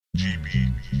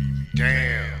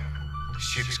Damn, this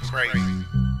shit is crazy.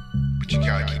 But you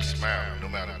gotta keep smiling no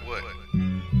matter what.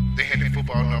 They had the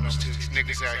football numbers to these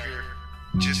niggas out here.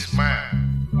 Just smile.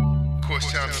 Of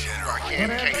course, tell me who I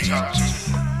can't talk to.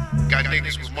 Got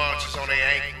niggas with monsters on their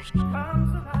ankles.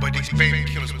 But these baby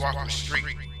killers walk on the street.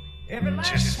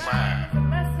 Just smile.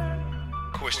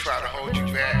 Of course, try to hold you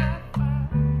back.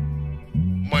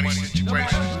 Money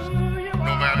situations,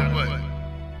 no matter what.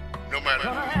 No matter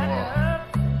who you are.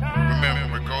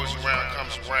 Remember, what goes around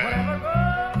comes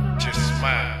around. Just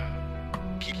smile.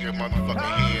 Keep your motherfucking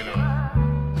head up.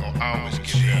 Don't always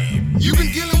get down. You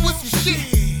been dealing with some shit,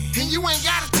 and you ain't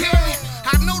gotta tell me.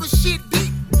 I know the shit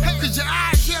deep, cause your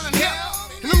eyes yelling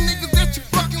help. And them niggas that you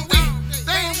fucking with,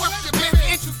 they ain't worth your best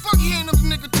interest. Fuck hearing them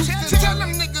niggas too. Tell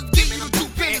them niggas give you the 2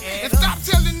 pennies. And stop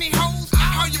telling these hoes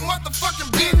how you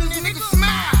motherfucking business. Niggas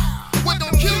smile. What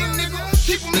don't kill a nigga,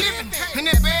 keep them living. And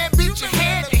that bad bitch you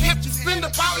had that helped you spend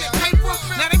up all that paper.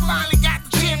 Now they finally got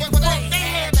the chance, but fuck, they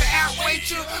had to outwait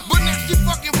you. But now she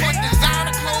fucking for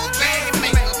designer clothes, bag and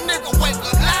makeup. Nigga wake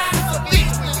up, lies a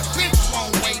bitch when your bitch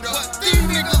won't wait up. These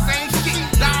niggas ain't shit,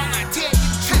 dog, I tell you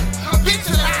the truth. A bitch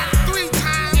lied 3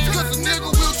 times, cause a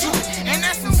nigga will too. And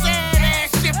that's some sad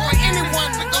ass shit for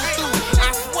anyone to go through.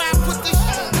 I swear I put this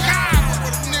shit on God,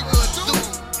 what a nigga would do.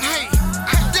 Hey,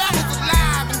 the devil's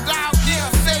alive and dog, yeah,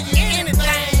 say you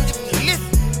anything if you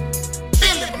listen.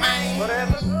 Feel it, man.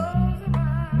 Whatever goes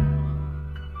around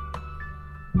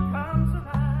comes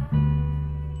around.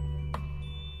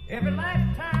 Every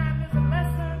lifetime is a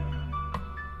lesson.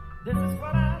 This is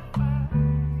what I find.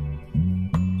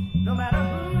 No matter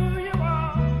who you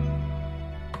are,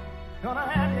 gonna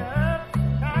have your ups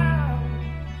and downs.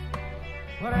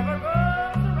 Whatever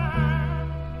goes around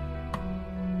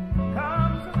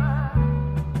comes around.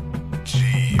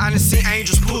 I done seen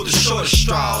angels pull the shortest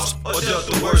straws, or dealt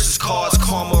the worstest cards.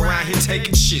 Karma around here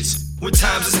taking shits. When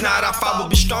times is not, I fight will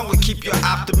be stronger. Keep your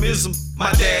optimism.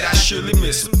 My dad, I surely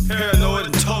miss him. Paranoid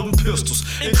and toting pistols.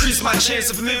 Increase my chance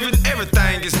of living.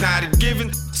 Everything is not a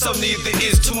given, so neither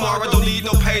is tomorrow. Don't need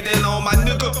no payday on my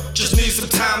nigga. Just need some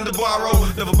time to borrow.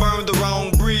 Never burn the wrong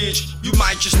bridge. You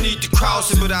might just need to cross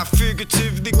it, but I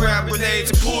figuratively grab grenades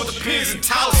and pull the pins and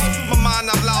toss it. My mind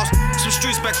I've lost. Some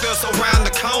streets back there, so around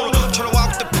the corner. Tryna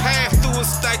walk the path through a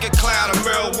stinking cloud of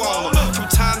marijuana. From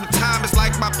time to time, it's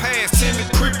like my past tend to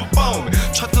creep up on me.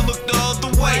 Try to look the other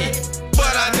way,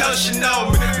 but I know she know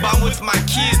me. But I'm with my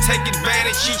kids, take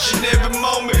advantage each and every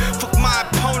moment. Fuck my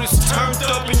opponents, turned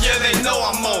up and yeah, they know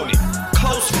I'm on it.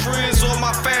 Close friends or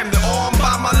my family, or I'm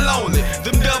by my lonely.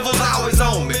 Them devils always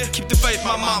on me. Keep the faith,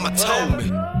 my mama told me.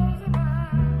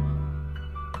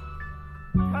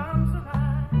 Comes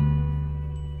around.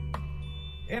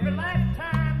 Every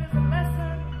lifetime is a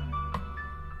lesson.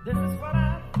 This is what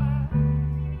I find.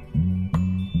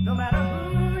 No matter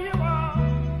who you are,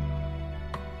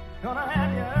 gonna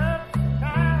have your ups and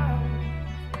downs.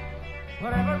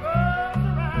 Whatever goes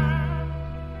around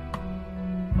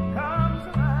comes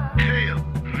around. Hell,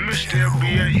 Mr.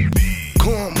 FBA.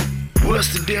 Karma, what's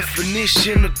the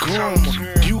definition of karma?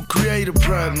 You create a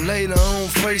problem, later on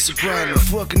face a problem.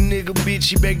 Fuck a nigga, bitch,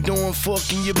 he back doing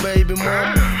fucking your baby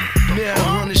mama. Now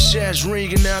 100 shots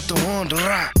ringing out the Honda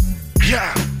Rock.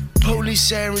 Yeah. Police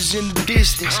sirens in the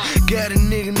distance. Got a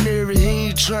nigga nervous, he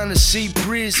ain't tryna see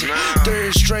prison.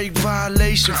 3rd straight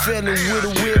violation, felon with a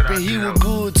whip, and he was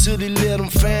good till they let him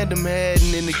find him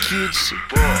hiding in the kitchen.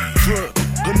 Fuck,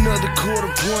 another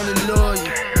quarter-pointed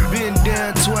lawyer. Been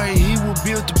down twice, he was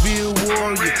built to be a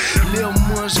warrior. 11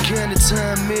 months county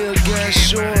time, mail got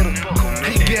shorter.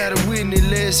 He got a witness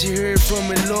last he heard from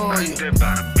a lawyer.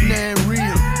 Now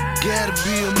real, gotta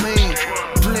be a man.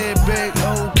 Play it back,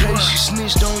 okay, she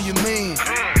snitched on your man.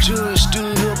 Judge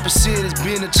stood up and said it's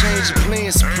been a change of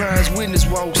plan. Surprise witness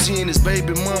walks in, his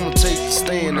baby mama take the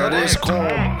stand. Now that's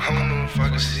karma. I don't know if I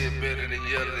can see it better than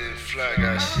Yellow and Fly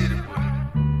got shit with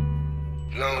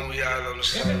it. Long we all on the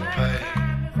same page.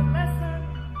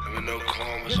 And we know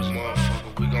karma's a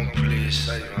motherfucker, we gon' play it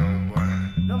safe,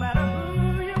 homeboy. No matter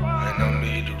who you are, Ain't no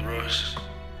need to rush.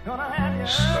 gonna have your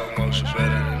Slow motion better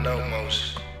than no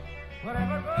motion.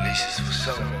 whatever goes At least it's for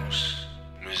some motion.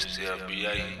 Mr.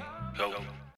 FBA, go.